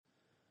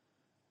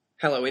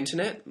Hello,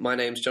 Internet. My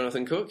name's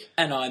Jonathan Cook.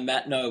 And I'm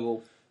Matt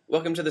Noble.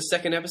 Welcome to the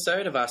second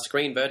episode of our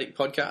Screen Verdict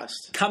podcast.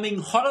 Coming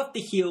hot off the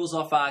heels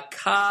of our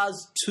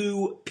Cars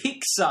 2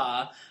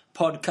 Pixar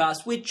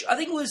podcast, which I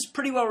think was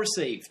pretty well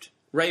received.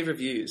 Rave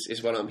reviews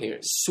is what I'm hearing.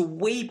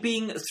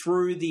 Sweeping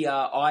through the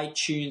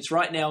iTunes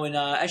right now. And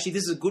actually,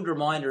 this is a good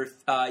reminder.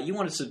 If you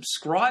want to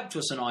subscribe to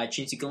us on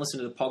iTunes, you can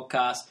listen to the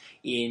podcast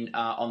in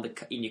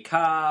your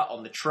car,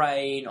 on the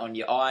train, on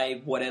your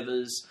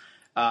whatevers.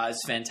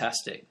 It's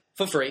fantastic.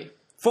 For free.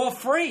 For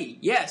free,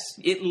 yes.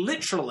 It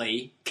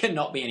literally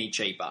cannot be any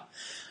cheaper.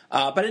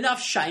 But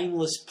enough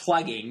shameless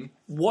plugging.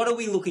 What are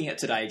we looking at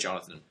today,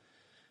 Jonathan?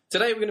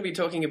 Today we're going to be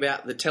talking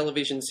about the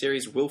television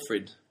series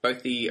Wilfred,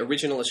 both the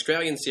original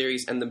Australian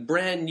series and the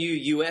brand new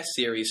US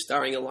series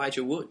starring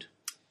Elijah Wood.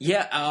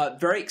 Yeah,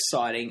 very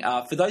exciting.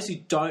 For those who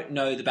don't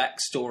know the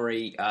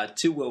backstory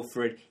to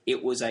Wilfred,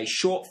 it was a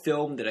short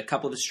film that a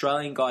couple of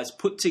Australian guys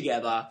put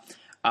together.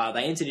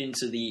 They entered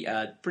into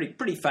the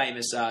pretty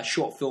famous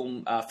short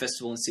film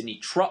festival in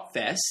Sydney,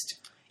 Trotfest.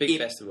 Big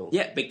festival.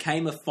 Yeah,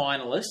 became a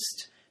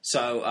finalist.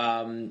 So,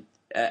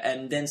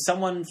 and then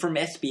someone from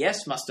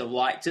SBS must have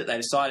liked it. They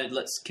decided,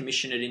 let's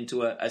commission it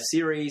into a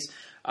series.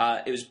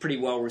 It was pretty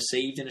well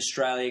received in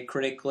Australia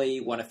critically,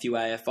 won a few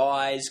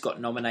AFIs, got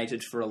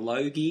nominated for a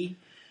Logie.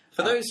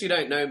 For those who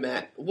don't know,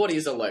 Matt, what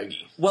is a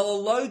Logie? Well, a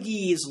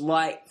Logie is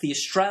like the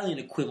Australian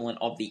equivalent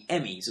of the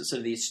Emmys. It's sort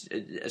of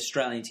the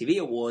Australian TV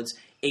Awards,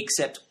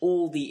 except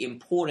all the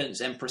importance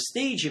and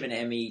prestige of an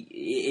Emmy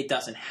it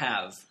doesn't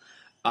have,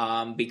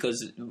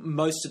 because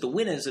most of the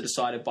winners are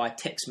decided by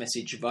text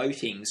message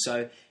voting. So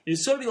it would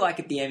sort of be like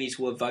if the Emmys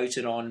were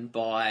voted on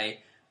by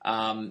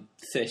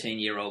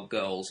 13-year-old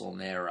girls on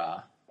their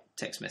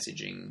text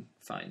messaging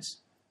phones.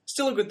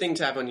 Still a good thing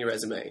to have on your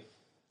resume.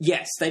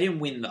 Yes, they didn't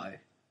win, though.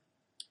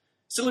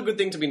 Still a good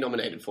thing to be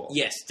nominated for.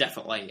 Yes,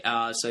 definitely.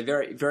 So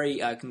very, very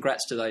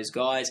congrats to those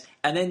guys.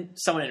 And then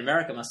someone in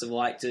America must have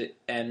liked it.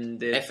 And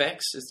FX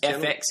is the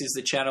channel? FX is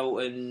the channel,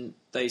 and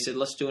they said,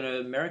 let's do an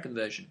American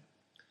version.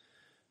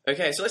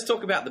 Okay, so let's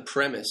talk about the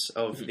premise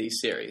of the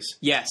series.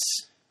 Yes.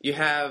 You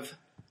have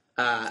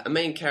a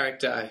main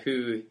character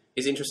who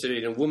is interested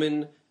in a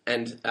woman,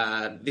 and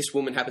this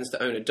woman happens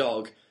to own a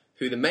dog,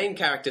 who the main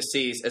character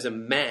sees as a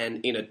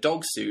man in a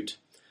dog suit,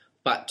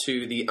 but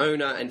to the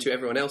owner and to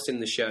everyone else in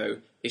the show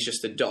is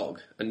just a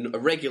dog, a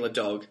regular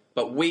dog.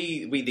 But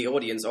we, the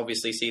audience,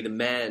 obviously see the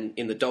man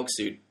in the dog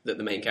suit that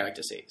the main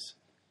character sees.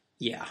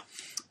 Yeah.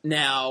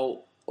 Now,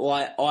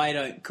 I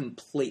don't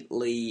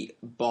completely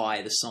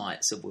buy the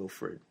science of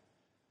Wilfred.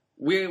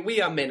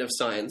 We are men of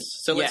science,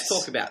 so let's Yes.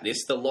 talk about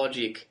this, the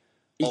logic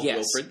of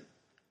Yes. Wilfred.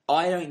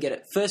 I don't get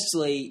it.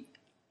 Firstly,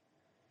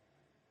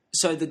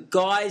 so the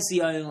guy's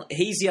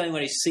he's the only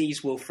one who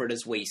sees Wilfred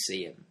as we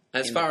see him.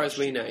 As far as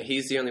we know,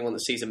 he's the only one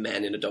that sees a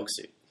man in a dog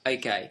suit.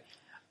 Okay.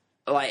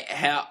 Why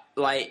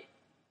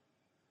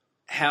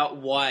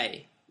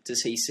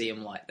does he see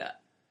him like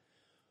that?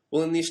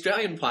 Well, in the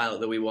Australian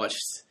pilot that we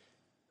watched,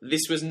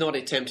 this was not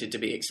attempted to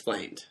be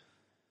explained.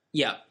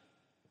 Yeah.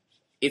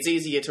 It's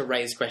easier to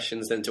raise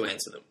questions than to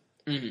answer them.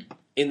 Mm-hmm.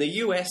 In the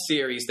US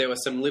series, there were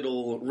some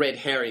little red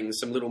herrings,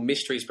 some little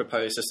mysteries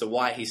proposed as to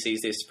why he sees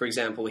this. For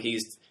example,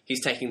 he's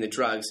taking the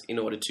drugs in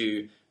order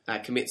to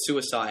commit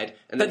suicide.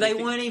 And But they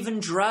weren't even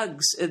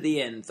drugs at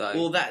the end, though.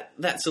 Well,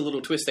 that's a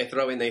little twist they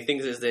throw in. They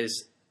think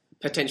there's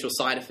potential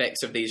side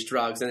effects of these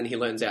drugs, and then he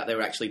learns out they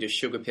were actually just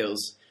sugar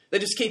pills. They're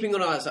just keeping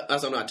us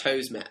on our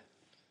toes, Matt.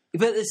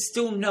 But there's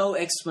still no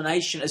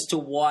explanation as to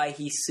why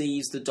he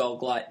sees the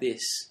dog like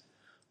this.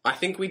 I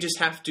think we just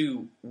have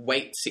to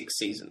wait 6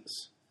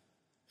 seasons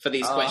for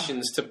these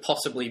questions to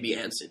possibly be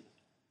answered.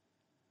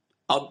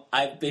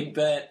 I've been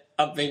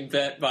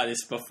burnt by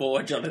this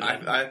before,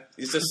 Jonathan.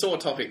 It's a sore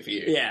topic for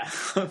you. Yeah.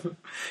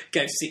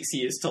 Gave 6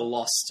 years to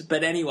Lost.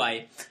 But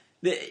anyway,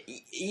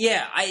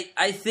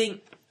 I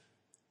think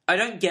I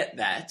don't get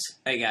that,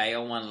 okay,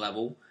 on one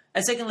level.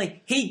 And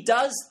secondly, he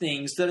does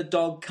things that a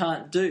dog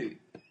can't do.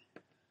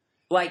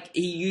 Like,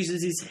 he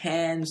uses his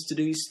hands to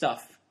do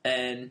stuff.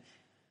 And,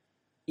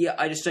 yeah,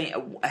 I just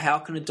don't... How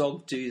can a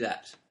dog do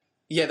that?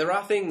 Yeah, there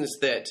are things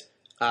that...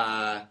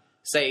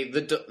 say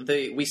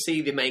we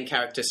see the main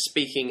character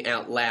speaking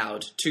out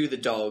loud to the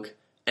dog,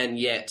 and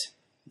yet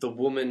the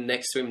woman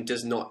next to him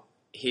does not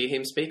hear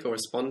him speak or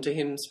respond to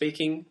him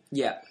speaking.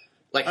 Yeah.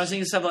 Like, I was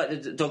thinking stuff like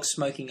the dog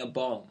smoking a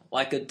bong.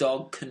 Like, a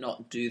dog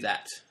cannot do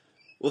that.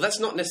 Well, that's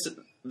not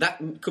necessarily...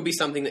 That could be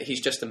something that he's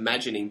just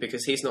imagining,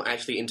 because he's not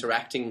actually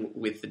interacting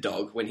with the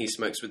dog when he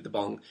smokes with the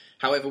bong.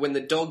 However, when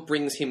the dog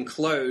brings him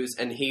clothes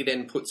and he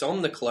then puts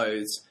on the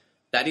clothes,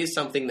 that is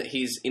something that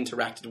he's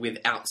interacted with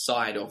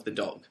outside of the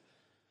dog.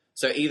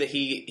 So either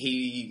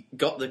he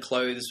got the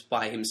clothes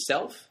by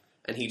himself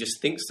and he just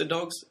thinks the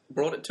dog's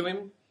brought it to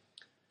him.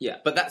 Yeah.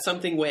 But that's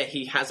something where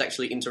he has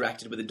actually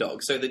interacted with the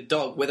dog. So the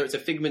dog, whether it's a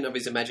figment of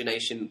his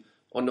imagination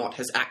or not,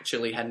 has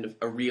actually had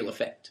a real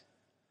effect.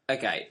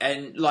 Okay,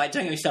 and, like,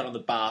 don't get me started on the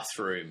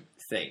bathroom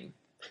thing.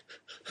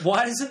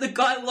 Why doesn't the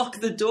guy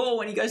lock the door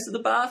when he goes to the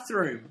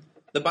bathroom?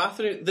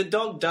 The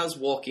dog does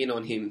walk in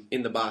on him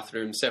in the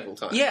bathroom several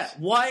times. Yeah,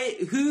 why?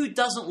 Who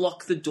doesn't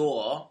lock the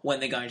door when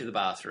they're going to the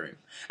bathroom?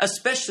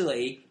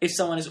 Especially if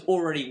someone has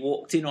already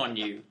walked in on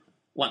you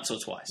once or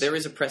twice. There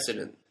is a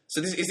precedent.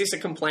 So is this a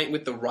complaint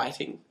with the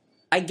writing?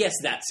 I guess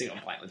that's a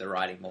complaint with the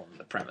writing more than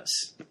the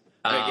premise.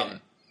 Okay.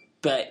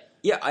 But,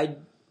 yeah,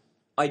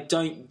 I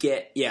don't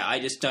get... Yeah, I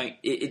just don't...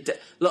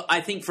 Look,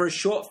 I think for a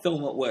short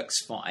film it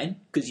works fine,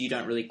 because you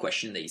don't really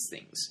question these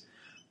things.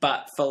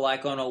 But for,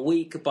 like, on a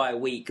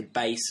week-by-week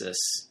basis,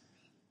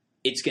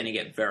 it's going to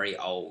get very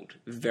old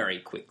very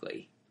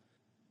quickly.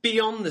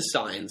 Beyond the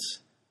science,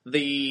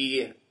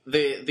 the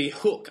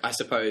hook, I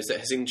suppose, that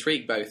has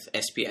intrigued both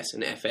SPS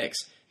and FX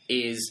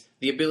is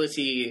the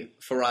ability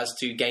for us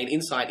to gain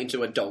insight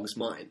into a dog's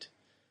mind.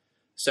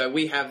 So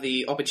we have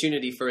the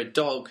opportunity for a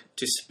dog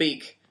to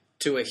speak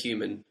to a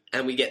human,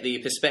 and we get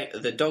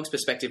the dog's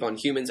perspective on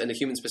humans and the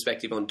human's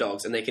perspective on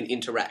dogs, and they can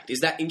interact. Is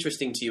that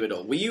interesting to you at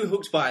all? Were you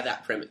hooked by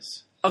that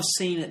premise? I've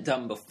seen it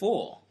done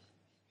before.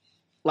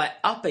 Like,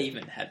 Up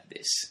even had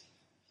this.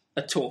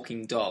 A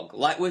talking dog.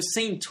 Like, we've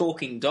seen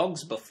talking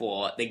dogs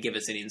before that give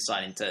us an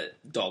insight into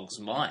dogs'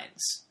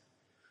 minds.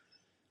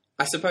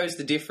 I suppose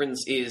the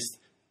difference is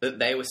that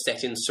they were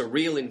set in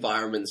surreal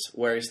environments,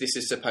 whereas this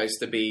is supposed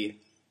to be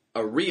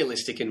a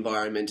realistic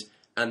environment,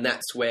 and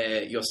that's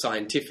where your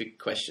scientific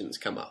questions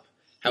come up.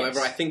 However,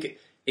 Yes. I think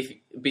if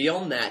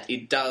beyond that,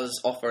 it does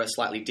offer a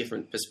slightly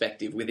different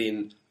perspective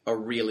within a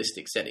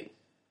realistic setting.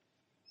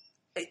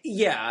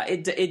 Yeah,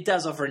 it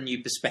does offer a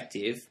new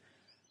perspective,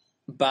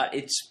 but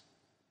it's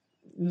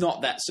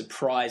not that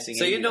surprising.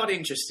 So you're either. not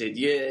interested.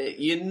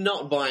 You're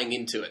not buying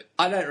into it.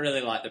 I don't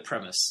really like the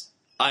premise.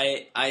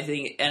 I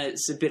think, and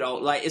it's a bit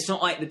old. Like, it's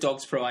not like the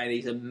dog's providing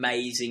these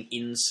amazing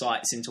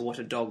insights into what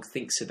a dog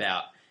thinks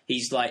about.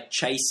 He's like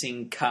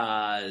chasing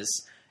cars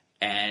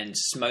and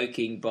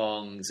smoking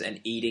bongs and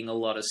eating a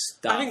lot of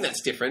stuff. I think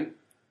that's different.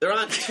 There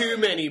aren't too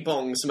many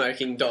bong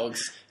smoking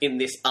dogs in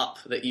this Up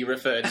that you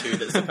referred to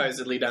that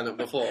supposedly done it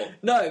before.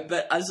 No,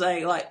 but I was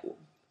saying, like,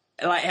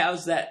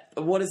 how's that?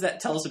 What does that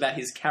tell us about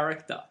his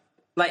character?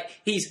 Like,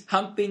 he's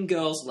humping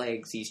girls'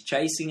 legs, he's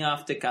chasing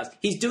after cars,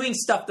 he's doing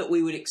stuff that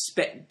we would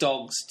expect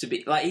dogs to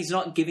be. Like, he's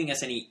not giving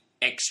us any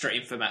extra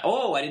information.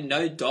 Oh, I didn't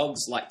know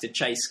dogs like to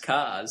chase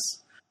cars.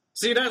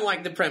 So you don't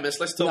like the premise.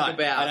 Let's talk No,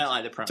 about... I don't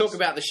like the premise. Talk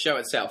about the show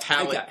itself,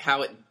 how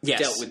it Yes.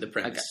 dealt with the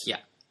premise. Okay, yeah.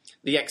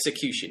 The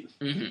execution.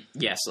 Mm-hmm.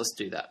 Yes, let's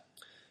do that.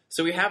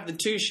 So we have the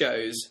two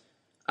shows,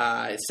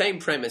 same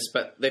premise,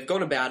 but they've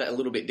gone about it a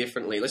little bit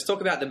differently. Let's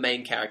talk about the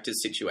main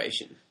character's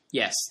situation.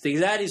 Yes,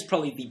 that is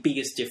probably the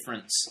biggest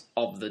difference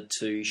of the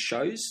two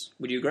shows.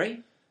 Would you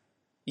agree?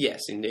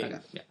 Yes, indeed. Okay,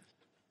 yeah.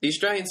 The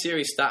Australian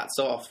series starts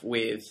off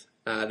with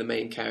the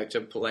main character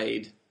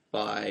played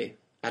by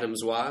Adam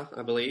Zwar,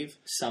 I believe.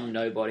 Some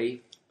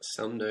nobody.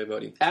 Some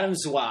nobody. Adam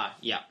Zwar,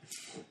 yeah.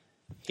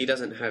 He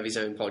doesn't have his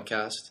own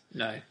podcast.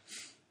 No.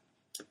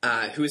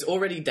 Who is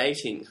already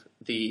dating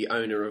the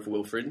owner of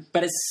Wilfred.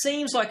 But it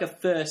seems like a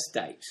first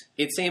date.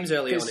 It seems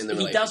early on in the He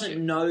relationship.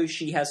 doesn't know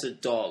she has a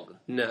dog.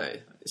 No,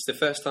 it's the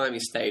first time he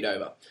stayed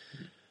over.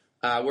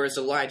 Whereas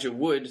Elijah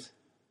Wood,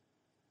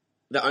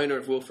 the owner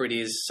of Wilfred,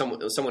 is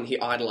someone he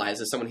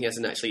idolizes, someone he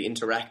hasn't actually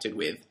interacted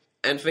with.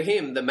 And for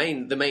him, the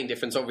main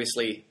difference,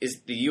 obviously,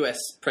 is the US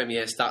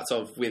premiere starts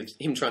off with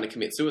him trying to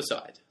commit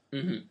suicide.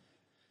 Mm-hmm.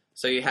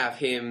 So you have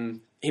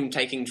him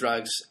taking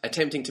drugs,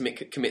 attempting to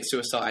commit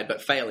suicide,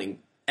 but failing.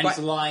 And he's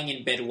lying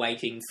in bed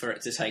waiting for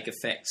it to take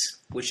effect,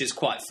 which is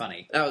quite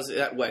funny.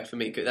 That worked for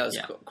me. That was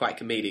quite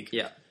comedic.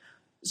 Yeah.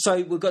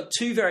 So we've got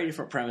two very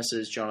different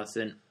premises,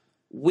 Jonathan.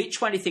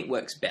 Which one do you think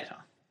works better?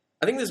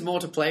 I think there's more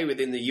to play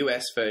with in the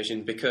US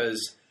version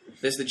because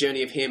there's the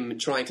journey of him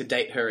trying to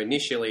date her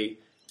initially,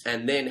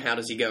 and then how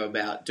does he go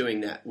about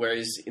doing that?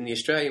 Whereas in the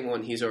Australian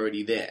one, he's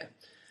already there.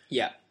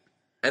 Yeah.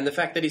 And the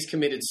fact that he's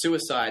committed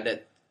suicide,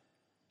 that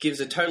gives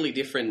a totally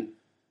different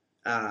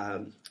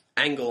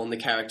angle on the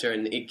character,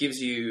 and it gives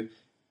you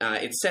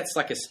it sets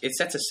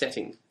a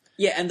setting.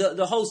 Yeah, and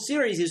the whole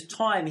series is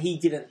time he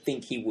didn't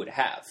think he would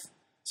have.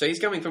 So he's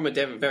coming from a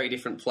very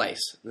different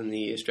place than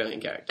the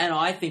Australian character. And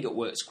I think it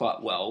works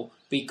quite well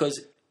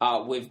because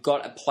we've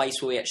got a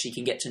place where we actually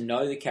can get to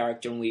know the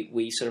character, and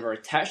we sort of are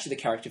attached to the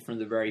character from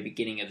the very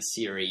beginning of the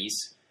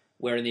series.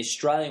 Where in the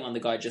Australian one, the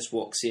guy just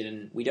walks in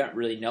and we don't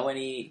really know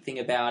anything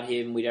about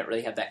him. We don't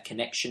really have that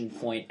connection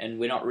point, and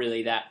we don't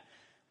really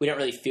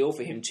feel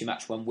for him too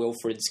much when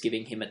Wilfred's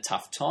giving him a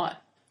tough time.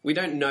 We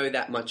don't know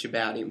that much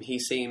about him. He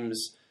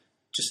seems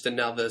just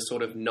another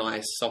sort of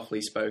nice,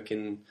 softly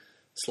spoken,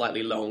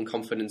 slightly low in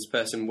confidence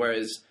person,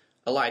 whereas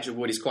Elijah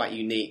Wood is quite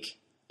unique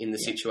in the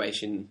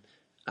situation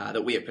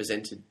that we are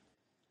presented.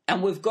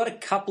 And we've got a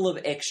couple of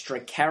extra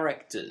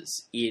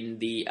characters in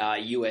the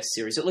US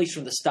series, at least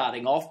from the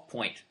starting off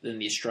point than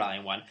the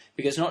Australian one,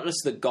 because not just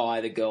the guy,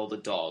 the girl, the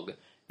dog,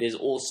 there's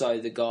also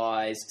the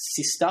guy's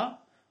sister,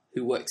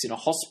 who works in a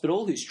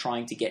hospital, who's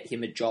trying to get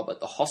him a job at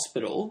the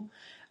hospital,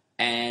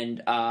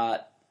 and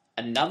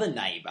another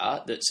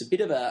neighbour that's a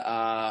bit of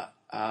a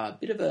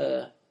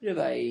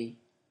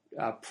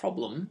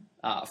problem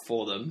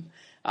for them,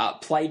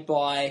 played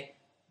by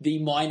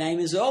the My Name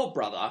is Earl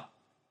brother,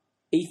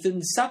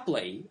 Ethan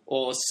Suplee,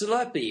 or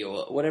Slurpee,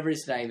 or whatever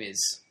his name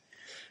is.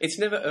 It's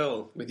never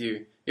Earl with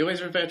you. You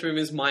always refer to him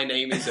as My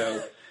Name is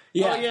Earl.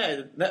 Yeah. Oh,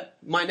 yeah, that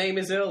My Name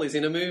is Earl is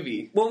in a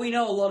movie. Well, we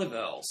know a lot of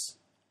Earls.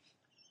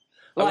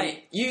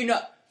 Like, you know,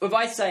 if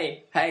I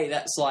say, hey,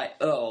 that's like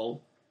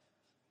Earl,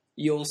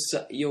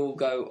 you'll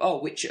go, oh,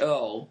 which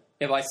Earl?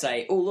 If I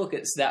say, oh, look,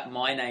 it's that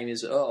My Name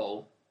is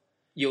Earl,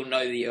 you'll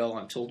know the Earl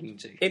I'm talking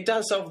to. It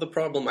does solve the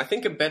problem. I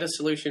think a better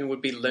solution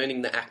would be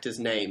learning the actor's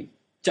name.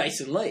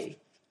 Jason Lee.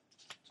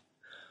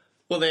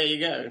 Well, there you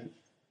go.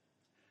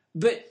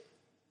 But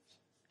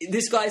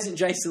this guy isn't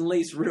Jason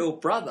Lee's real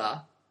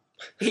brother.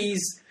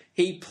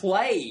 He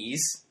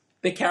plays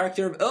the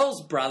character of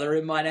Earl's brother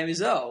in My Name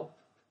is Earl.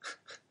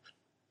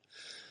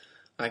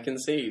 I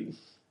concede.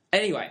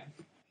 Anyway,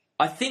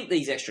 I think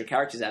these extra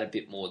characters add a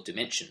bit more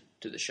dimension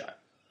to the show.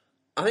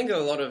 I think a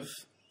lot of,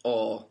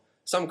 or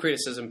some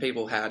criticism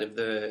people had of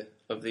the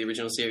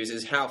original series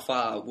is how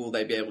far will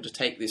they be able to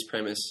take this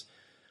premise.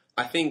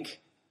 I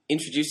think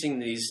introducing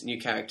these new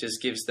characters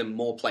gives them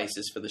more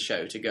places for the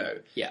show to go.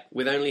 Yeah.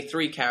 With only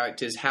 3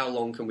 characters, how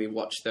long can we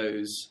watch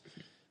those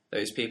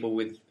people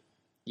with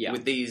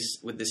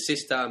the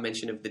sister,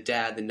 mention of the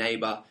dad, the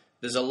neighbour?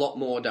 There's a lot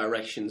more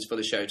directions for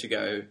the show to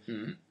go.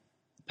 Mm-hmm.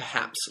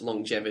 Perhaps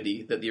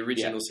longevity that the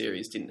original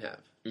series didn't have.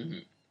 Mm-hmm.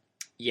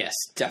 Yes,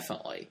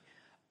 definitely.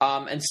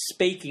 And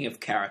speaking of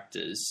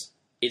characters,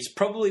 it's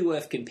probably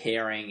worth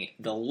comparing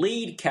the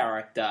lead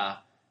character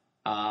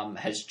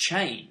has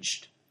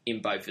changed in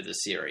both of the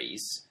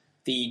series.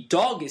 The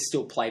dog is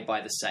still played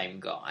by the same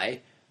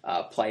guy,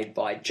 played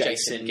by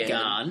Jason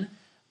Garn.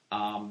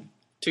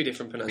 2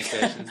 different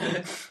pronunciations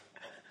there.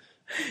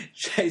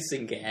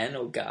 Jason Garn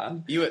or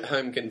Garn. You at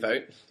home can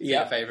vote for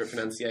your favourite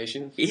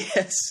pronunciation.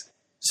 Yes.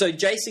 So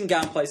Jason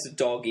Garn plays the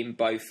dog in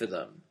both of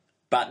them.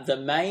 But the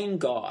main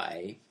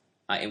guy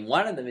in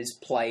one of them is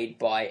played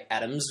by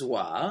Adam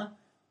Zwar,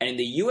 and in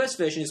the US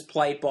version is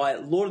played by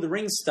Lord of the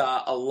Rings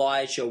star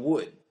Elijah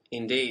Wood.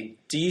 Indeed.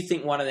 Do you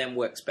think one of them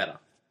works better?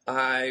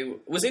 I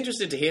was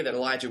interested to hear that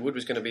Elijah Wood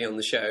was going to be on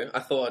the show. I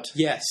thought,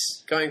 yes,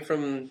 going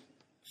from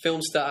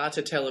film star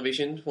to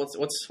television,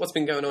 what's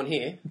been going on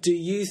here? Do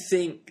you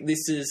think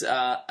this is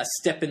a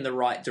step in the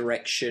right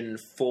direction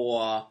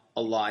for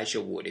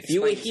Elijah Wood? If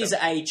you were his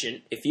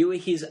agent, if you were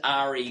his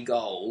RE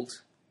Gold,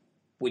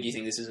 would you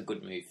think this is a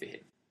good move for him?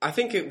 I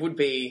think it would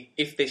be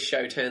if this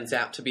show turns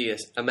out to be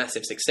a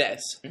massive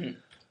success. Mm-hmm.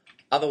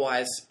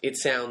 Otherwise, it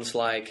sounds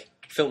like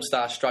film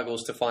star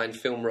struggles to find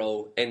film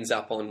role, ends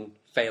up on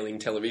failing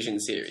television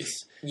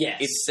series. Yes,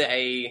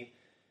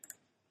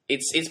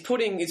 it's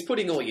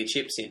putting all your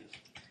chips in.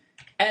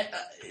 And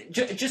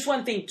just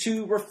one thing,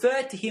 to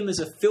refer to him as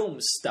a film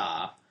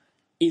star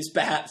is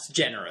perhaps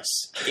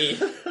generous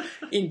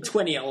in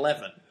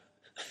 2011,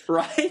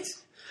 right?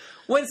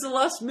 When's the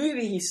last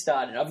movie he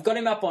starred in? I've got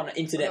him up on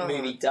Internet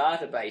Movie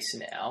Database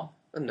now.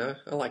 I don't know.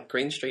 I like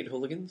Green Street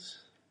Hooligans.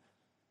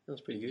 That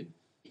was pretty good.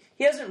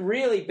 He hasn't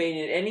really been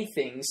in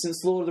anything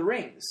since Lord of the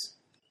Rings.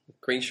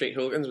 Green Street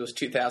Hooligans was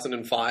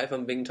 2005,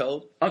 I'm being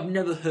told. I've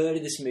never heard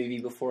of this movie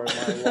before in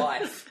my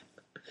life.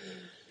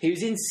 He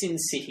was in Sin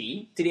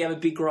City. Did he have a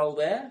big role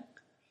there?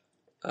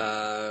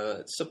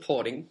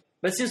 Supporting.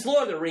 But since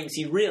Lord of the Rings,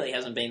 he really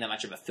hasn't been that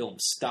much of a film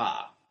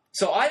star.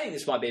 So I think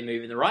this might be a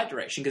move in the right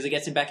direction because it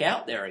gets him back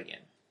out there again.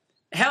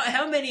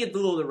 How many of the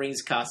Lord of the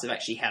Rings cast have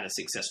actually had a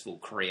successful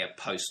career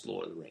post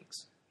Lord of the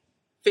Rings?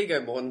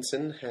 Viggo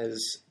Mortensen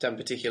has done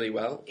particularly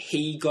well.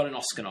 He got an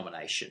Oscar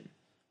nomination.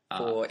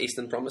 For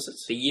Eastern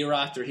Promises? The year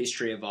after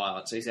History of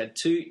Violence. So he's had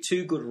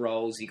two good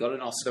roles. He got an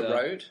Oscar. The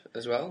Road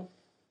as well?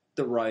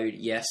 The Road,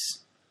 yes.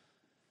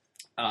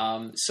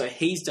 So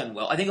he's done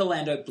well. I think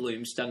Orlando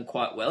Bloom's done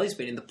quite well. He's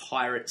been in the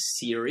Pirates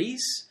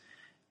series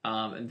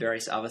and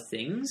various other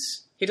things.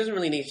 He doesn't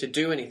really need to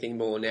do anything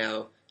more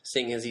now,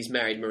 seeing as he's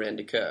married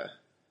Miranda Kerr.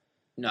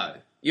 No.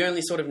 You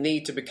only sort of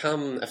need to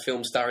become a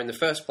film star in the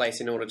first place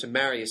in order to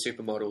marry a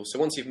supermodel. So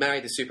once you've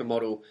married the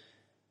supermodel,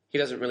 he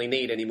doesn't really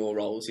need any more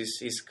roles.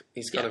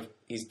 He's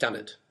done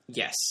it.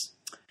 Yes.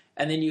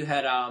 And then you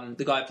had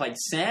the guy who played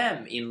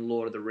Sam in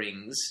Lord of the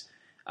Rings.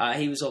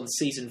 He was on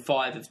season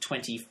 5 of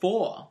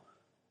 24,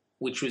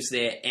 which was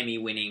their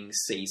Emmy-winning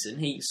season.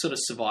 He sort of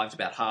survived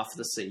about half of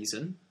the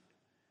season.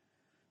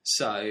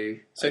 So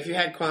if you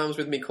had qualms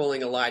with me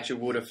calling Elijah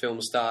Wood a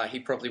film star, he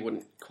probably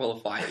wouldn't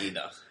qualify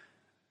either.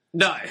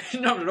 No,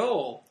 not at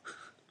all.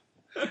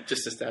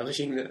 Just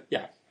establishing that.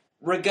 Yeah.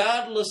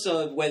 Regardless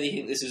of whether you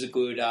think this is a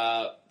good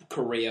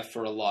career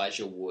for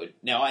Elijah Wood,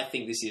 now I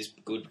think this is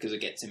good because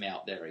it gets him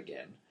out there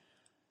again.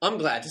 I'm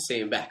glad to see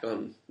him back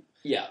on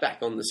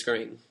the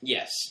screen.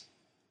 Yes.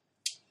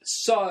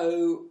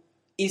 So,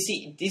 is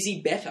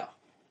he better?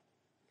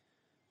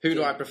 Who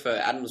do I prefer,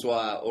 Adam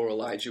Zwar or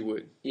Elijah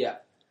Wood? Yeah.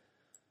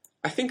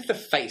 I think the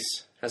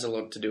face has a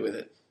lot to do with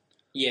it.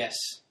 Yes.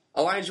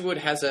 Elijah Wood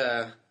has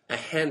a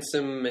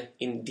handsome,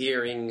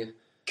 endearing...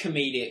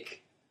 comedic...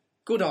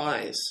 good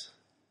eyes.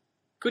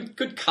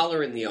 Good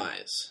colour in the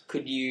eyes.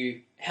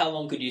 How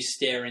long could you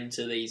stare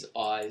into these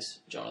eyes,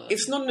 Jonathan?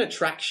 It's not an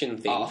attraction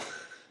thing. Oh.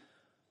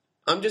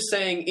 I'm just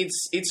saying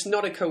it's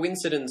not a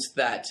coincidence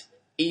that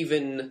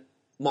even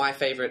my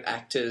favourite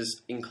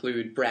actors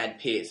include Brad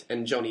Pitt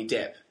and Johnny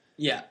Depp.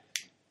 Yeah.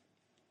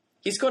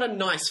 He's got a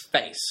nice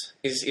face,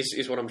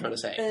 is what I'm trying to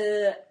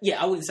say.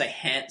 Yeah, I wouldn't say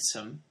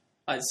handsome.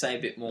 I'd say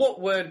a bit more...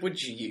 What word would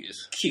you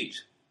use? Cute.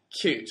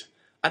 Cute.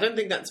 I don't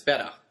think that's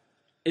better.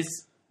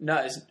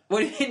 What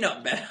do you mean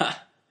not better?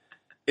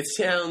 It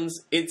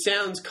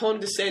sounds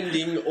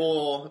condescending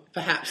or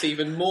perhaps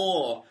even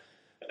more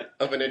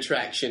of an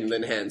attraction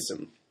than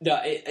handsome. No,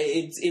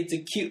 it's a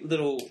cute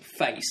little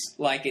face.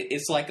 Like,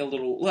 it's like a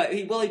little...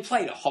 he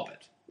played a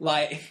hobbit.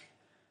 Like...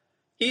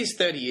 He's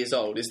 30 years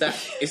old. Is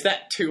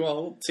that too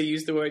old to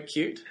use the word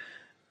cute?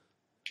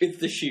 If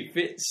the shoe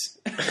fits.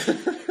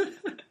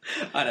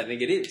 I don't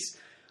think it is.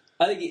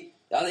 I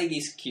think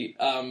he's cute.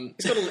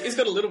 He's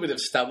got a little bit of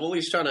stubble.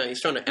 He's trying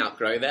to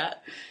outgrow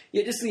that.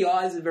 Yeah, just the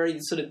eyes are very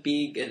sort of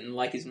big, and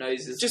like his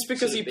nose is. Just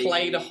because he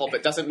played a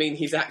hobbit doesn't mean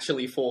he's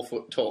actually 4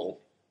 foot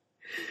tall.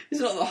 It's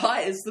not the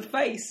height; it's the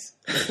face.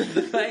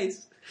 The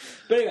face.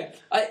 But anyway,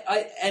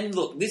 and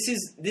look, this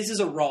is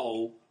a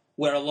role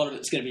where a lot of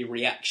it's going to be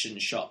reaction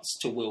shots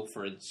to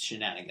Wilfred's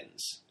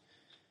shenanigans.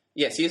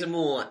 Yes, he is a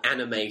more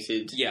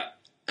animated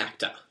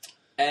actor.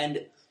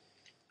 And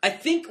I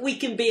think we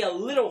can be a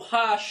little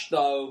harsh,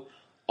 though,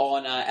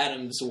 on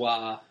Adam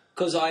Zwar,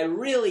 because I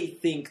really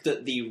think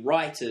that the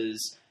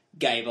writers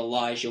gave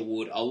Elijah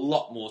Wood a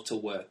lot more to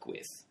work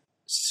with.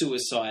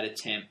 Suicide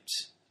attempt,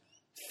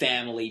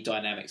 family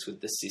dynamics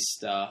with the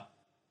sister.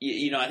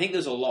 I think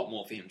there's a lot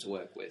more for him to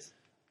work with.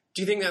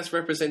 Do you think that's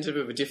representative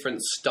of a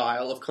different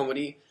style of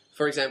comedy?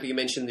 For example, you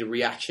mentioned the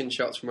reaction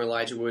shots from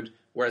Elijah Wood,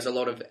 whereas a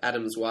lot of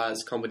Adam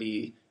Zwar's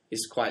comedy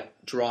is quite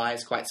dry,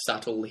 it's quite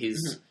subtle.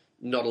 He's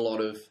not a lot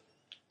of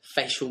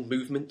facial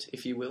movement,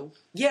 if you will.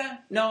 Yeah,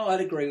 no,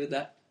 I'd agree with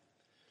that.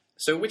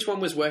 So which one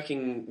was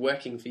working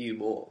for you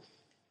more?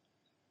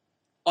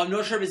 I'm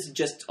not sure if it's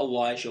just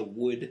Elijah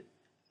Wood,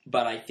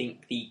 but I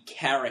think the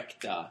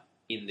character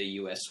in the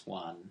US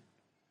one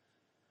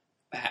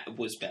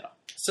was better.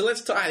 So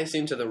let's tie this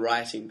into the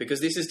writing,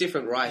 because this is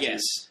different writers.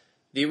 Yes.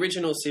 The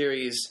original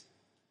series,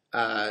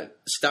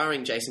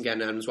 starring Jason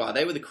Gavin and Adam Zwar,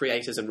 they were the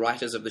creators and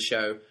writers of the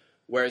show,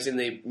 whereas in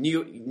the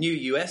new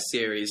US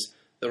series,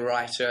 the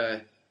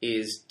writer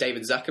is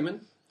David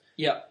Zuckerman,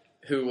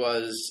 who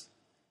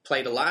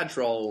played a large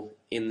role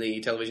in the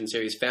television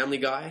series Family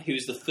Guy. He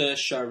was the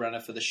first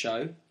showrunner for the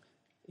show.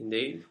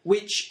 Indeed.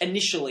 Which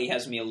initially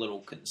has me a little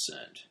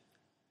concerned.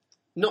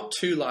 Not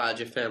too large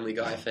a Family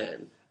Guy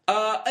fan.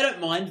 I don't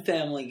mind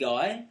Family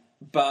Guy,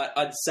 but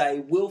I'd say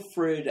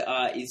Wilfred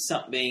is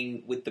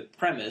something with the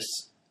premise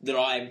that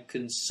I'm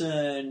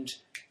concerned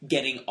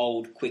getting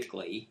old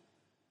quickly,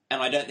 and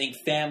I don't think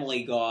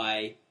Family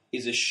Guy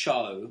is a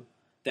show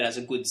that has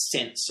a good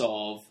sense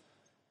of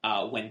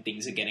when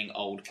things are getting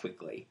old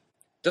quickly.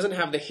 Doesn't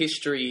have the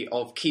history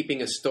of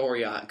keeping a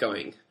story arc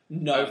going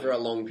over a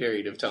long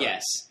period of time.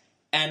 Yes.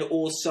 And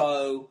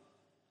also,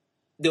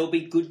 there'll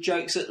be good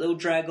jokes that they'll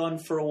drag on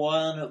for a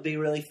while and it'll be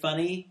really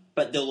funny,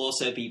 but there'll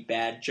also be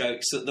bad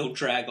jokes that they'll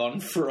drag on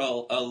for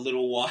a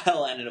little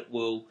while and it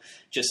will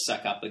just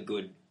suck up a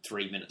good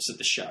 3 minutes of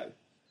the show.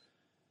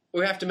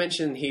 We have to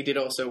mention he did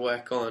also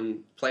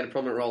played a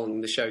prominent role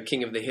in the show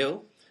King of the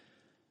Hill,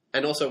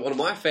 and also one of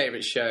my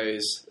favourite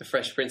shows, The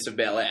Fresh Prince of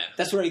Bel-Air.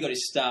 That's where he got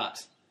his start.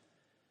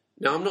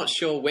 Now, I'm not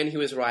sure when he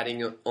was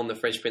writing on The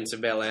Fresh Prince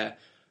of Bel-Air.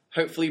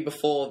 Hopefully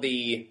before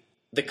the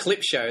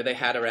clip show they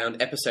had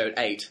around episode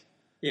 8.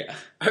 Yeah.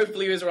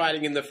 Hopefully he was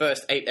writing in the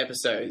first 8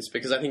 episodes,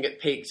 because I think it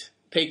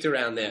peaked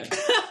around there.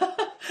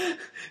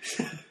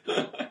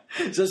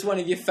 So it's one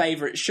of your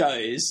favourite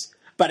shows,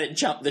 but it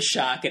jumped the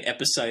shark at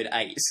episode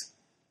 8.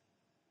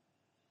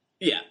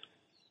 Yeah.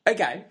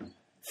 Okay.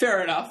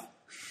 Fair enough.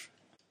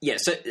 Yeah,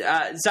 so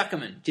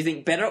Zuckerman, do you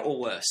think better or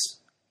worse?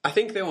 I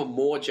think there were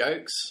more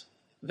jokes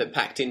that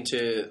packed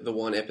into the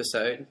one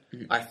episode.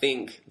 I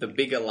think the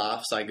bigger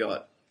laughs I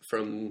got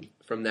from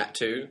that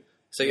too.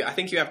 So I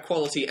think you have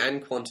quality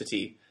and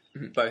quantity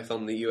both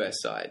on the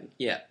US side.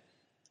 Yeah.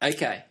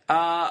 Okay.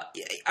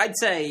 I'd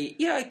say,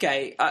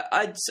 okay.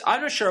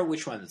 I'm not sure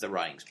which one the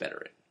writing's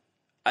better in.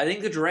 I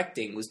think the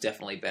directing was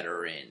definitely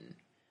better in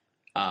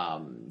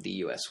the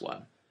US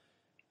one.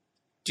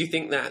 Do you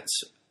think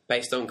that's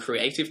based on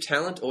creative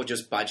talent or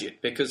just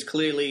budget? Because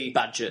clearly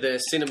budget.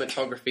 The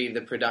cinematography,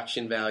 the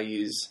production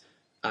values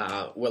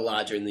were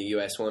larger in the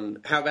US one.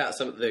 How about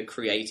some of the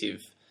creative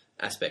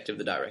aspect of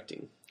the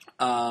directing?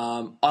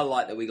 I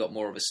like that we got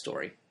more of a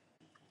story.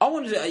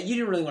 You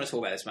didn't really want to talk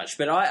about this much,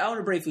 but I want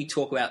to briefly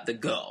talk about the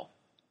girl.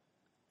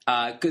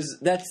 Because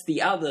that's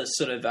the other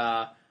sort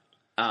of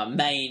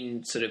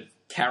main sort of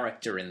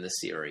character in the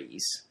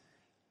series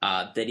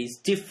that is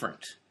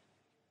different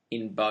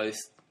in both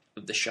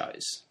of the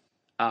shows.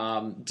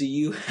 Do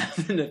you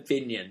have an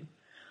opinion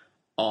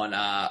on?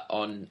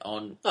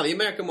 Oh, the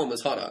American one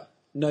was hotter.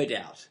 No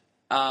doubt.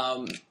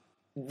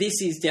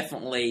 This is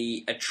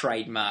definitely a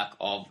trademark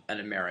of an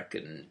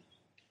American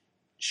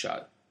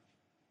show.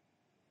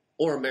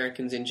 Or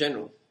Americans in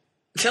general.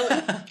 Tell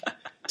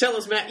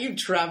us, Matt, you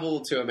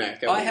travelled to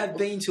America. I have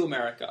been to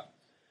America.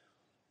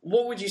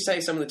 what would you say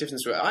some of the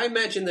differences were? I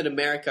imagine that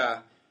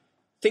America,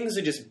 things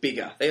are just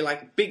bigger. They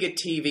like bigger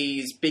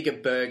TVs, bigger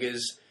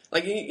burgers.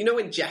 Like, you know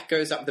when Jack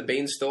goes up the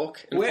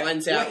beanstalk and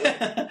finds out...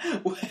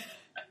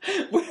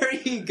 Where are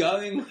you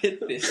going with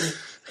this?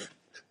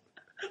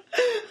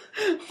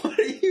 What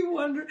are you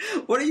wondering?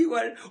 What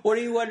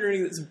are you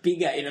wondering that's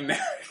bigger in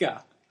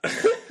America?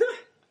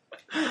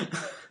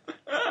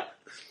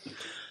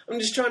 I'm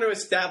just trying to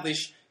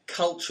establish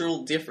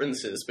cultural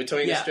differences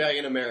between Australia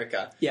and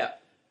America. Yeah.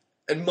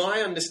 And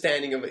my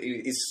understanding of it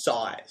is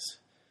size.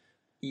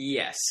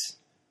 Yes.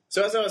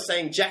 So as I was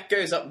saying, Jack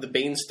goes up the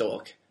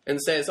beanstalk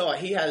and says,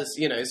 he has,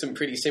 some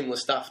pretty similar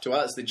stuff to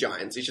us, the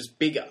Giants. It's just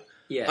bigger.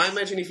 Yes. I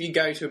imagine if you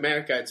go to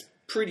America, it's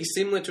pretty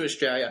similar to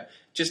Australia,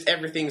 just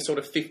everything's sort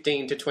of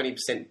 15 to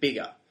 20%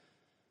 bigger.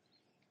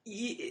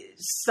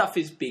 Stuff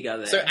is bigger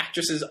there. So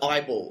actresses'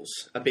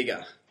 eyeballs are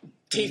bigger.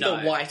 Teeth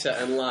are whiter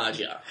and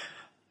larger.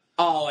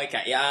 Oh,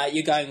 okay. Yeah,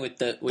 you're going with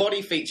the...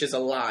 Body features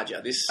are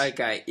larger.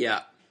 Okay,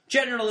 yeah.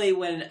 Generally,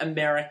 when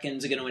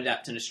Americans are going to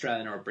adapt an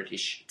Australian or a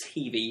British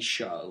TV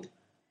show,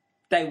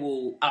 they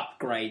will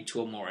upgrade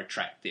to a more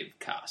attractive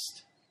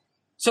cast.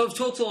 So we've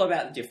talked all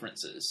about the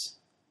differences.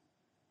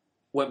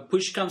 When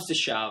push comes to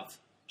shove,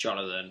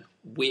 Jonathan,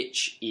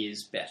 which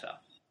is better?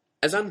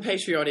 As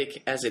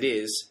unpatriotic as it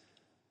is,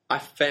 I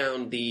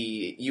found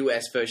the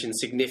US version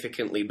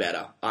significantly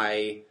better.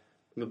 I'm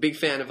a big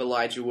fan of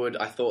Elijah Wood.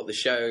 I thought the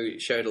show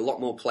showed a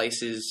lot more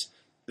places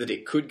that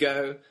it could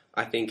go.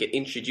 I think it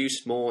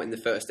introduced more in the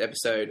first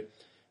episode.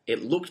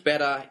 It looked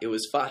better, it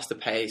was faster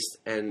paced,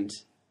 and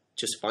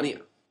just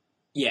funnier.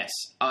 Yes,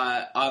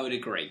 I would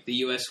agree. The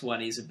US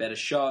one is a better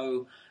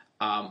show.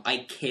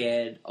 I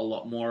cared a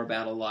lot more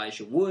about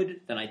Elijah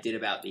Wood than I did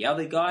about the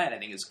other guy, and I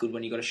think it's good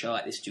when you got a show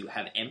like this to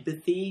have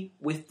empathy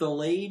with the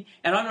lead.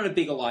 And I'm not a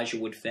big Elijah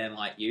Wood fan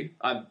like you.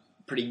 I'm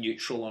pretty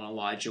neutral on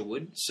Elijah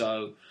Wood,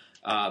 so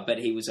but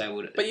he was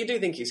able to... But you do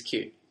think he's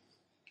cute?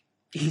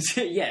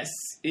 Yes,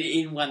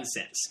 in one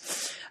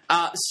sense.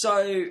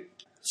 So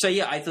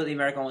yeah, I thought the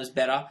American one was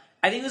better.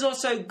 I think it was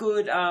also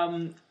good.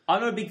 I'm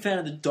not a big fan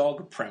of the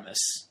dog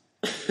premise.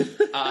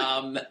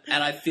 And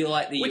I feel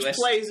like the Which US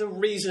plays a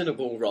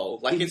reasonable role.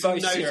 Like, it's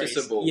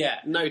noticeable. Yeah.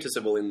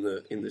 Noticeable in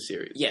the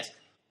series. Yes.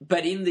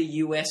 But in the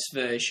US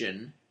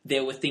version,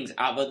 there were things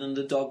other than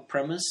the dog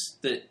premise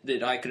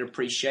that I could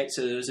appreciate,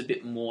 so there was a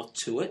bit more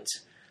to it.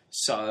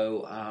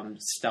 So,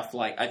 stuff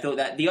like... I thought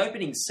that the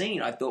opening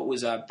scene, I thought,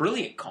 was a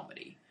brilliant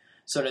comedy.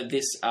 Sort of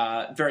this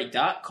very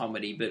dark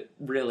comedy, but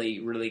really,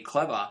 really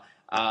clever.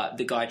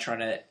 The guy trying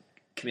to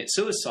commit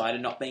suicide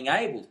and not being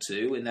able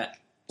to, and that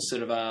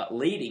sort of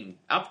leading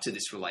up to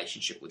this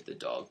relationship with the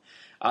dog.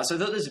 So I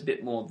thought there's a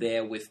bit more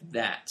there with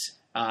that.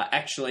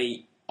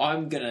 Actually,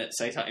 I'm going to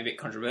say something a bit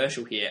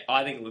controversial here.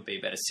 I think it would be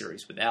a better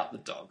series without the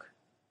dog.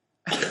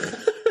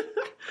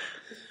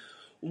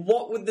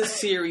 What would the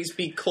series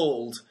be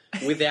called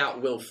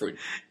without Wilfred?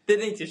 They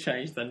need to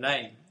change the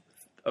name,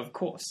 of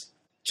course.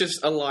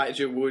 Just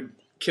Elijah Wood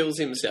kills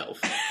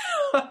himself.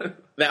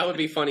 That would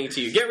be funny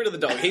to you. Get rid of the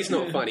dog. He's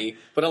not funny.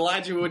 But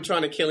Elijah Wood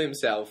trying to kill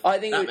himself. I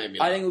think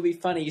it would be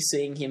funny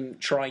seeing him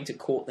trying to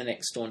court the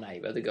next door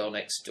neighbour, the girl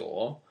next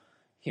door.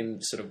 Him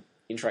sort of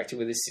interacting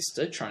with his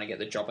sister, trying to get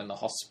the job in the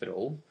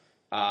hospital.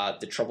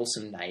 The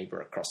troublesome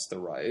neighbour across the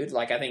road.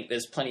 Like, I think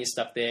there's plenty of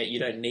stuff there. You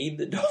don't need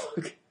the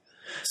dog.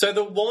 So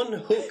the one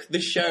hook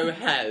the show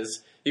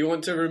has, you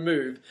want to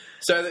remove,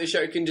 so that the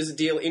show can just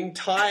deal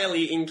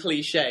entirely in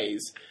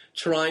cliches.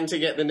 Trying to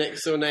get the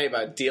next door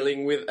neighbour,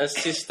 dealing with a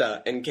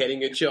sister and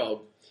getting a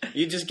job.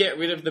 You just get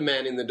rid of the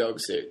man in the dog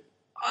suit.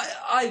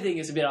 I think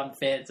it's a bit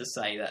unfair to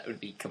say that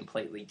would be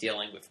completely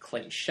dealing with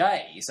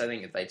cliches. I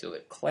think if they do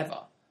it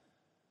clever.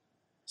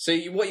 So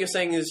what you're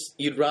saying is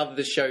you'd rather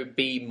the show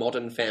be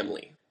Modern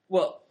Family?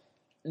 Well,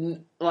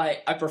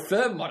 I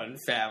prefer Modern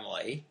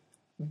Family,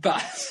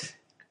 but...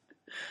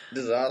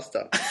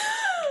 Disaster.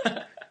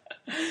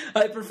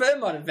 I prefer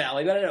Modern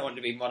Family, but I don't want it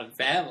to be Modern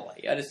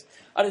Family. I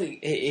don't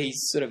think he's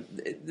sort of...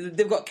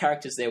 They've got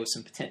characters there with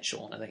some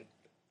potential, and I think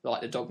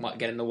the dog might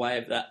get in the way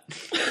of that.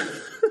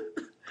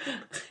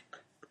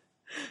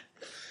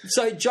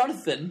 So,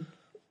 Jonathan,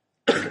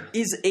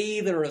 is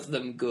either of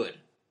them good?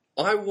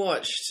 I've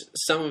watched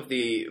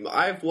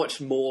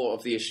more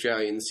of the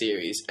Australian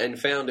series and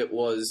found it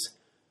was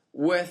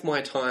worth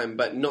my time,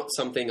 but not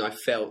something I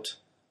felt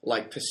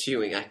like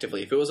pursuing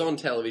actively. If it was on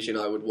television,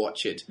 I would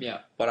watch it,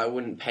 but I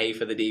wouldn't pay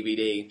for the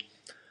DVD.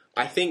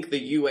 I think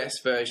the US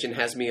version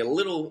has me a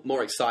little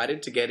more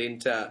excited to get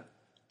into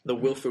the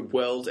Wilfred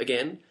world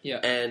again,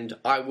 and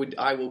I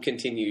will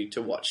continue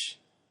to watch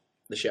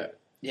the show.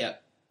 Yeah.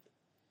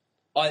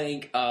 I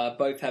think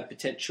both have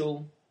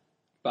potential,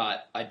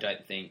 but I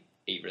don't think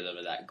either of them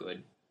are that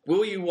good.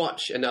 Will you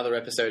watch another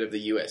episode of the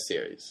US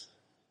series?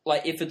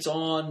 Like, if it's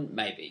on,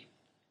 maybe.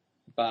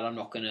 But I'm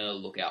not going to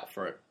look out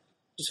for it.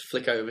 Just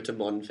flick over to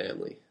Modern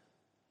Family.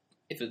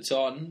 If it's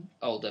on,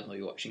 I'll definitely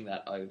be watching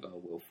that over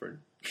Wilfred.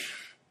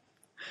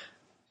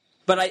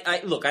 But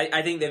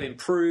I think they've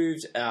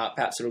improved.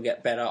 Perhaps it'll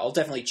get better. I'll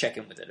definitely check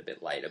in with it a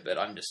bit later, but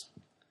I'm just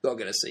not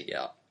going to seek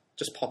out.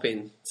 Just pop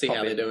in, see Pop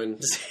how in. they're doing.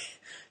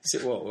 See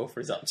what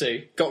Wilfred's up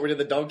to. Got rid of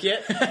the dog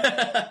yet?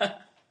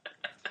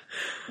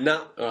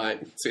 Nah. All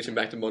right, switching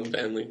back to Modern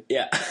Family.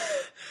 Yeah.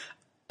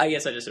 I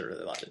guess I just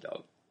really like the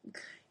dog.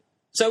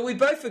 So we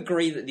both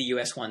agree that the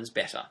US one's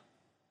better.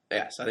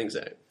 Yes, I think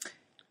so.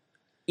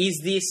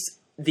 Is this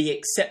the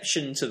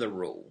exception to the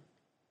rule?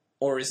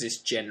 Or is this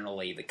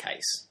generally the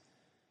case?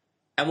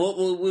 And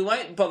we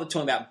won't bother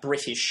talking about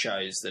British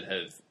shows that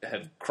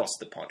have crossed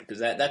the pond, because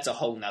that's a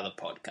whole nother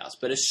podcast.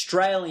 But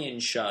Australian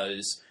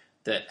shows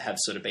that have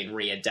sort of been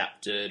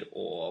readapted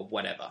or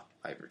whatever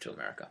over to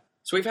America.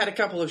 So we've had a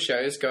couple of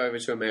shows go over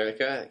to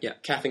America. Yeah.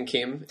 Kath and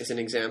Kim is an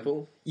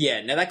example.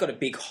 Yeah, now that got a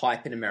big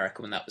hype in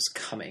America when that was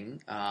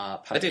coming.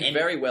 They did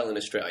very well in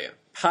Australia.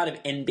 Part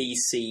of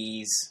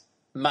NBC's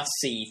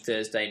must-see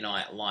Thursday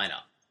night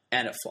lineup,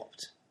 and it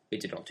flopped. It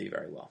did not do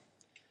very well.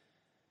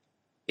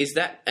 Is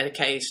that a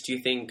case, do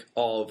you think,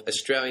 of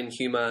Australian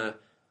humour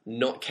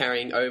not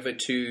carrying over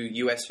to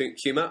US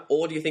humour,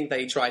 or do you think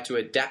they tried to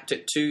adapt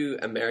it to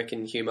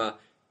American humour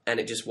and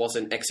it just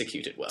wasn't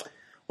executed well?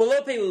 Well, a lot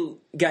of people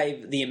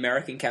gave the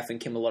American Kath and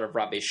Kim a lot of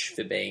rubbish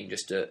for being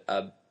just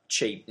a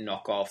cheap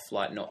knockoff,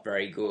 like not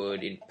very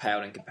good,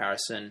 paled in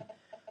comparison.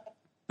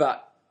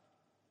 But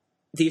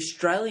the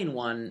Australian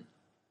one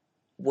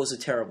was a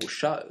terrible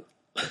show.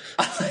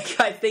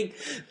 I think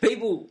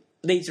people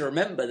need to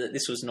remember that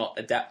this was not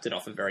adapted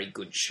off a very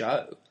good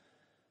show.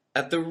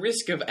 At the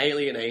risk of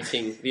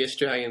alienating the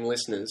Australian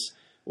listeners,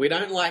 we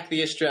don't like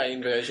the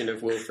Australian version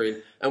of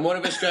Wilfred, and one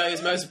of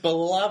Australia's most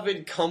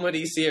beloved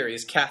comedy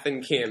series, Kath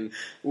and Kim,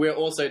 we're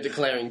also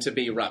declaring to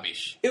be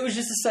rubbish. It was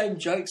just the same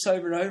jokes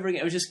over and over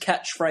again. It was just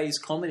catchphrase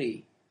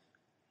comedy.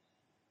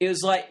 It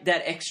was like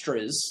that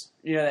Extras,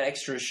 that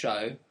Extras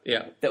show.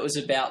 Yeah. That was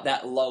about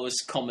that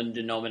lowest common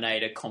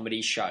denominator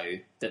comedy show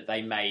that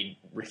they made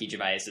Ricky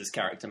Gervais's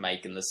character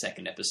make in the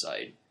second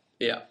episode.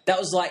 Yeah. That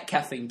was like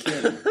Kath and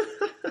Kim.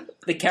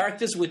 The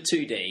characters were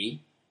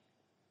 2D.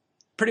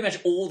 Pretty much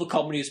all the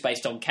comedy was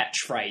based on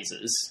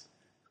catchphrases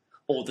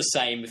or the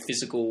same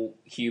physical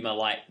humour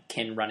like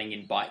Ken running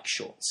in bike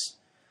shorts.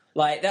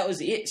 Like, that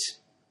was it.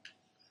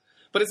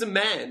 But as a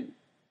man,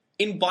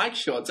 in bike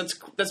shorts,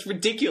 that's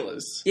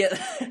ridiculous. Yeah,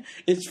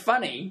 it's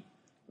funny,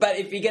 but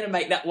if you're going to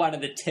make that one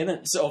of the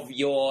tenets of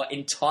your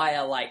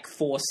entire,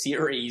 4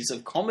 series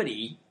of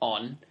comedy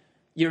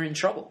you're in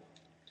trouble.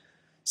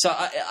 So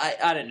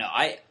I don't know.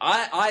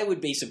 I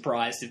would be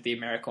surprised if the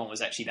American one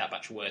was actually that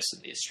much worse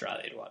than the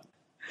Australian one.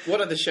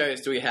 What other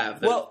shows do we have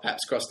that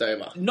perhaps crossed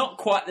over? Not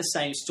quite the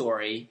same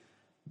story,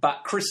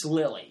 but Chris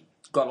Lilly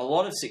got a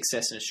lot of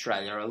success in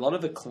Australia, a lot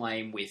of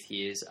acclaim with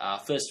his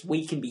first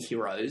We Can Be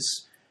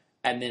Heroes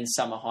and then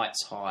Summer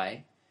Heights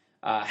High.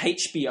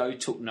 HBO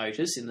took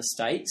notice in the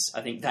States.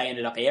 I think they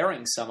ended up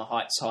airing Summer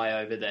Heights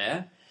High over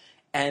there.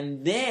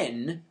 And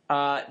then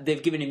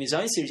they've given him his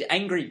own series,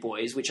 Angry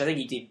Boys, which I think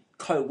he did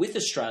with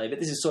Australia, but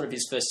this is sort of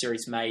his first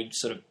series made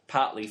sort of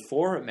partly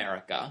for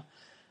America.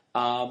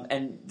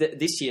 And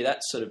this year, that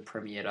sort of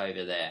premiered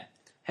over there.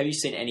 Have you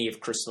seen any of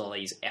Chris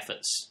Lilly's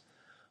efforts?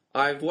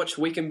 I've watched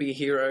We Can Be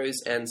Heroes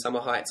and Summer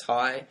Heights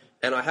High,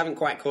 and I haven't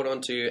quite caught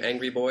on to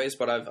Angry Boys,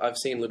 but I've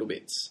seen little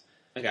bits.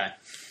 Okay.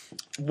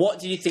 What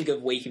did you think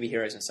of We Can Be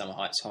Heroes and Summer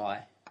Heights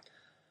High?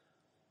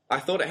 I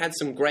thought it had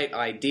some great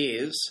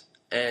ideas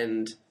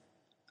and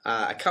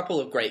a couple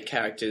of great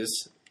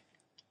characters,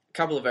 a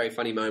couple of very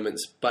funny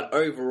moments, but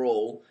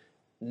overall,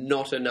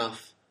 not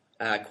enough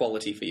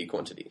quality for your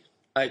quantity.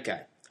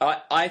 Okay.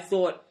 I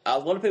thought a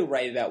lot of people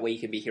rave about We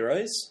Can Be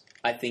Heroes.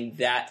 I think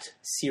that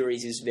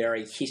series is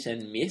very hit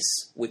and miss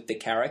with the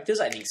characters.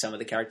 I think some of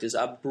the characters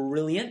are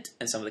brilliant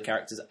and some of the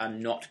characters are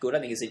not good.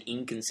 I think it's an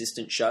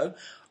inconsistent show.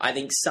 I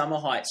think Summer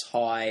Heights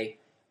High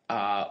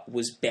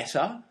was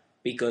better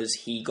because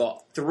he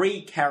got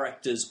 3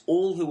 characters,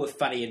 all who were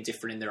funny and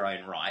different in their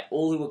own right,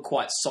 all who were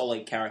quite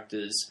solid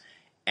characters,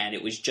 and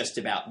it was just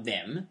about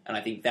them. And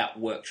I think that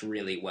worked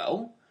really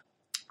well,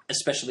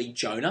 especially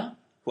Jonah.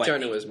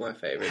 Jonah was my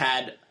favourite.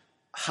 Had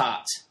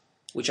heart,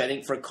 which I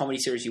think for a comedy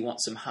series you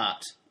want some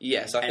heart.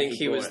 Yes, I think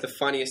he was the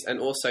funniest, and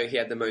also he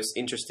had the most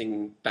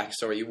interesting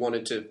backstory. You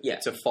wanted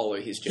to follow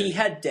his journey. He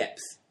had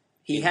depth.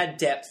 He had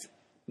depth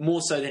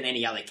more so than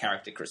any other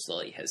character Chris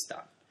Lilly has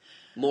done.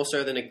 More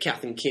so than a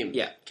Kath and Kim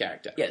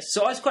character. Yes,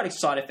 so I was quite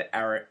excited for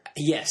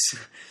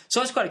so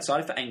I was quite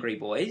excited for Angry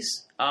Boys.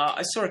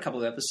 I saw a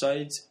couple of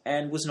episodes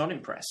and was not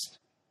impressed.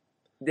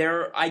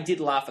 I did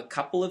laugh a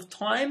couple of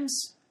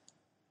times,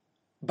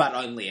 but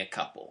only a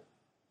couple.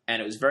 And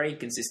it was very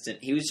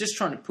inconsistent. He was just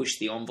trying to push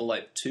the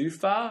envelope too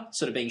far,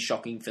 sort of being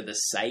shocking for the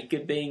sake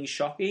of being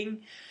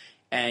shocking.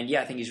 And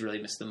yeah, I think he's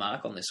really missed the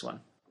mark on this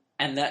one.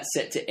 And that's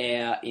set to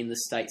air in the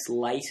States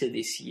later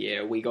this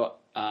year. We got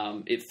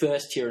it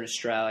first here in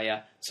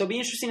Australia. So it'll be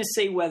interesting to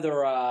see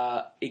whether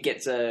it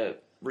gets a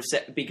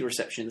big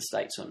reception in the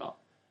States or not.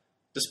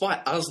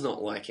 Despite us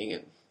not liking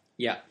it.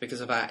 Yeah.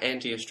 Because of our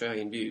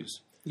anti-Australian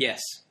views.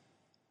 Yes.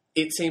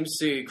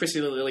 Chris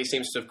Lilly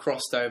seems to have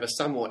crossed over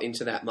somewhat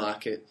into that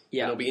market.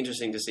 Yeah. It'll be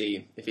interesting to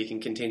see if he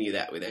can continue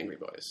that with Angry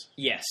Boys.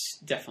 Yes,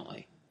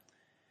 definitely.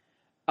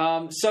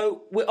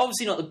 So we're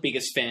obviously not the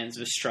biggest fans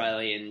of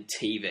Australian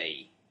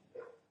TV,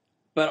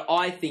 but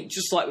I think,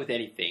 just like with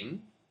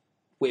anything,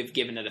 we've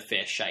given it a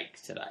fair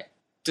shake today.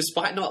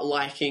 Despite not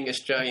liking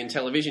Australian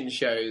television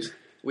shows,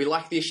 we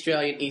like the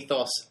Australian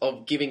ethos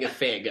of giving a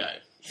fair go.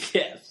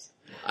 Yes.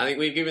 I think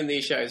we've given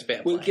these shows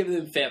fair play. We'll give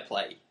them fair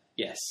play,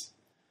 yes.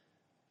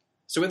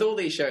 So with all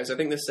these shows, I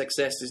think the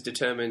success is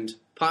determined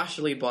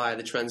partially by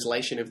the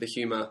translation of the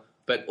humour,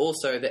 but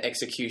also the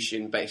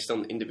execution based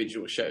on the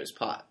individual show's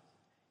part.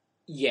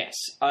 Yes,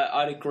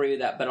 I'd agree with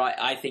that, but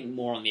I think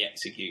more on the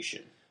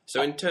execution.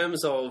 So in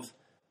terms of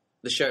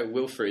the show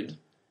Wilfred,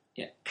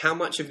 how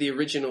much of the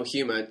original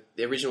humour,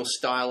 the original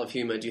style of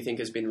humour, do you think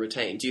has been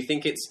retained? Do you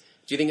think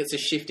it's a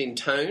shift in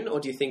tone, or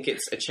do you think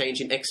it's a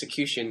change in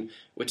execution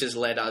which has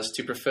led us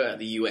to prefer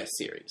the US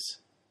series?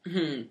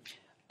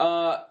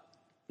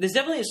 There's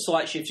definitely a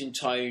slight shift in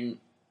tone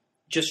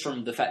just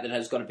from the fact that it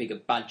has got a bigger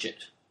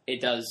budget. It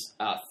does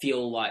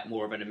feel like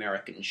more of an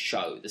American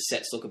show. The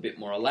sets look a bit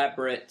more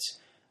elaborate,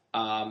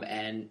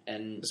 and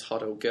It's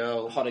Hotter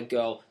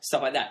Girl,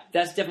 stuff like that.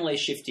 That's definitely a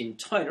shift in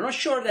tone. I'm not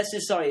sure if that's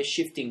necessarily a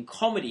shift in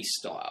comedy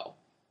style.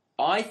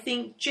 I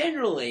think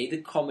generally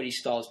the comedy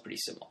style is pretty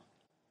similar.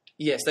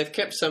 Yes, they've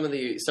kept some of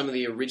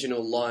the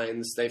original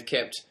lines. They've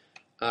kept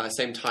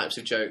same types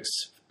of jokes.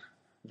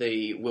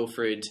 The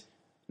Wilfred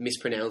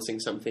mispronouncing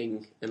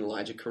something and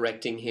Elijah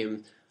correcting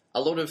him.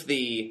 A lot of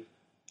the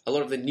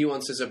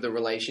nuances of the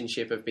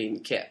relationship have been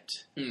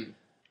kept.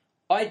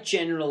 I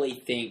generally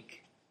think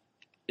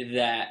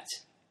that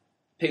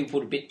people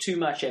put a bit too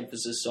much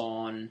emphasis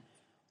on,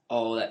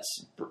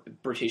 that's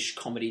British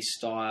comedy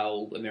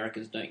style,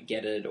 Americans don't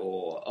get it,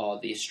 or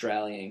the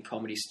Australian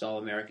comedy style,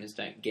 Americans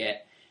don't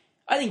get.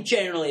 I think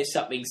generally if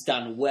something's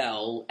done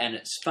well and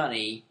it's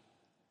funny,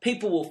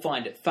 people will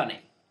find it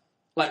funny.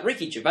 Like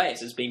Ricky Gervais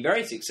has been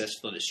very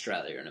successful in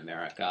Australia and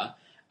America.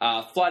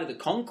 Flight of the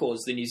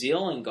Conchords, the New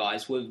Zealand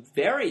guys, were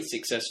very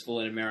successful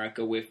in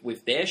America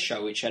with their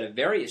show, which had a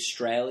very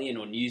Australian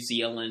or New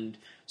Zealand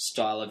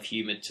style of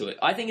humour to it.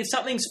 I think if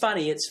something's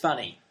funny, it's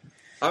funny.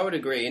 I would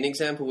agree. An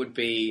example would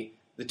be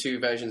the two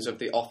versions of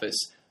The Office.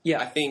 Yeah.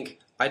 I think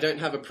I don't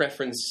have a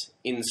preference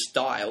in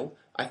style.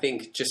 I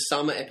think just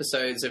some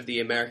episodes of The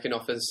American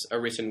Office are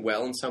written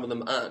well and some of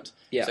them aren't.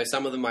 Yeah. So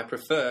some of them I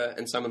prefer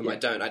and some of them I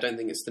don't. I don't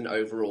think it's an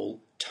overall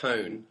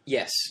tone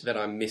that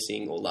I'm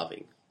missing or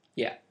loving.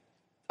 Yeah,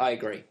 I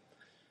agree.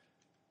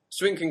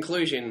 So in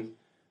conclusion,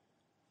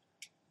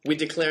 we're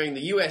declaring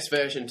the US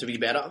version to be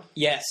better.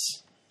 Yes.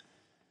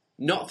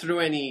 Not through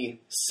any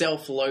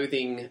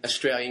self-loathing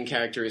Australian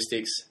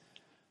characteristics,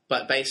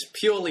 but based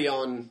purely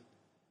on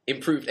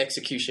improved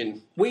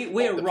execution.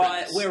 We're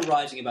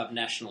rising above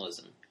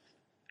nationalism.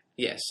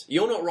 Yes.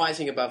 You're not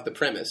rising above the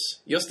premise.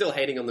 You're still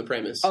hating on the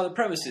premise. Oh, the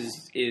premise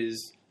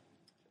is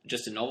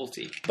just a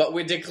novelty. But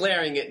we're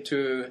declaring it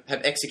to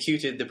have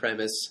executed the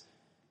premise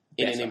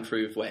in an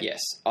improved way.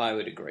 Yes, I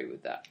would agree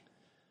with that.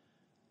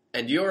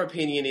 And your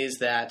opinion is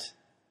that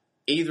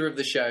either of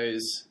the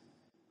shows...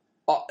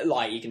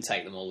 you can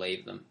take them or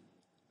leave them.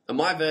 And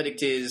my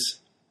verdict is,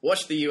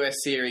 watch the US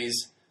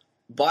series,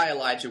 buy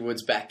Elijah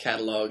Wood's back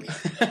catalogue,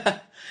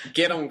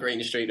 get on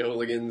Green Street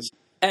Hooligans.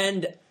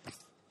 And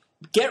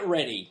get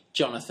ready,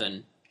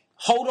 Jonathan.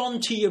 Hold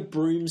on to your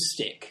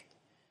broomstick.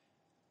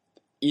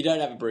 You don't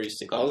have a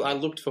broomstick. I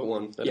looked for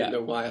one. I don't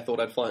know why I thought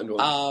I'd find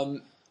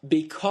one.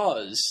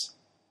 Because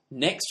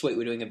next week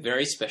we're doing a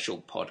very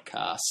special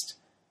podcast,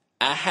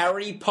 a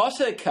Harry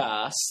Potter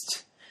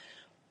cast.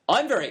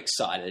 I'm very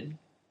excited.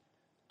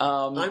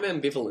 I'm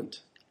ambivalent.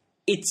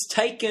 It's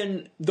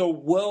taken the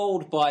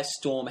world by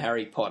storm,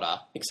 Harry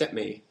Potter. Except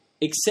me.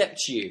 Except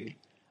you.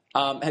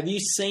 Have you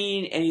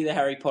seen any of the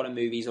Harry Potter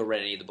movies or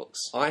read any of the books?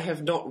 I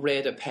have not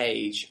read a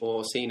page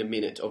or seen a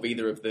minute of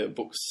either of the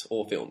books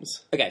or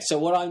films. Okay, so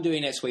what I'm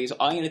doing next week is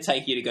I'm going to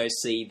take you to go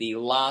see the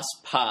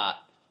last part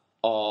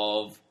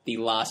of the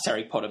last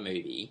Harry Potter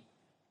movie,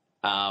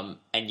 and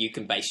you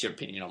can base your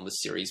opinion on the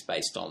series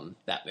based on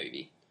that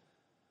movie.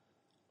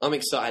 I'm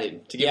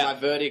excited to give my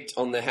verdict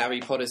on the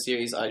Harry Potter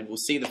series. I will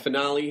see the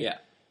finale,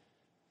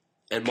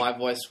 and my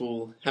voice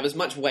will have as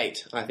much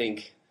weight, I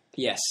think.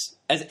 Yes,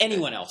 as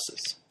anyone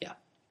else's. Yeah.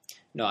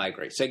 No, I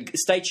agree. So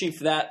stay tuned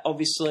for that,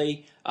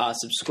 obviously.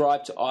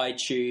 Subscribe to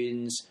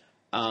iTunes.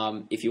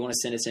 If you want to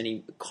send us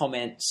any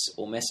comments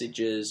or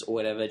messages or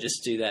whatever,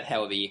 just do that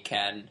however you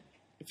can.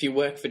 If you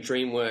work for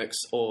DreamWorks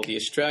or the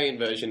Australian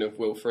version of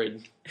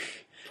Wilfred,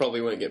 probably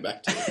won't get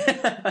back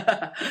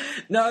to you.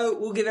 No,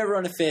 we'll give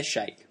everyone a fair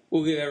shake.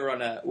 We'll give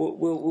everyone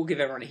we'll give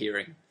everyone a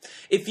hearing.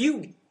 If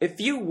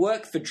you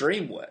work for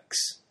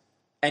DreamWorks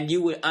and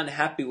you were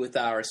unhappy with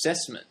our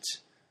assessment,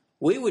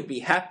 we would be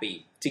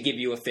happy to give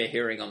you a fair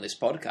hearing on this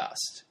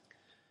podcast.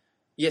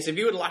 Yes, if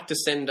you would like to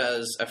send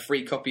us a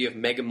free copy of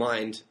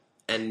Megamind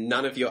and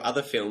none of your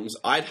other films,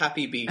 I'd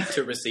happy be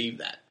to receive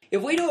that.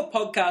 If we do a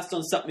podcast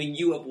on something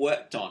you have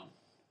worked on,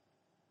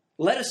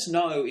 let us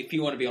know if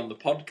you want to be on the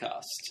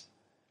podcast.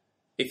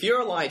 If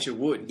you're Elijah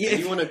Wood and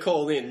you want to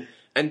call in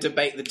and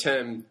debate the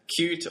term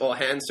cute or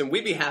handsome,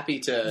 we'd be happy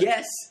to.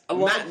 Yes.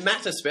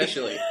 Matt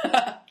especially.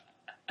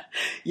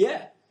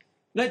 Yeah.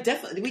 No,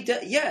 definitely. We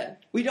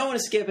don't want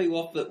to scare people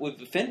off that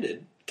we've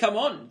offended. Come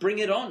on, bring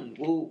it on.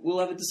 We'll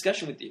have a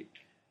discussion with you.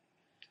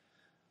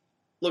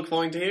 Look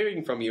forward to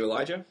hearing from you,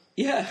 Elijah.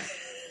 Yeah.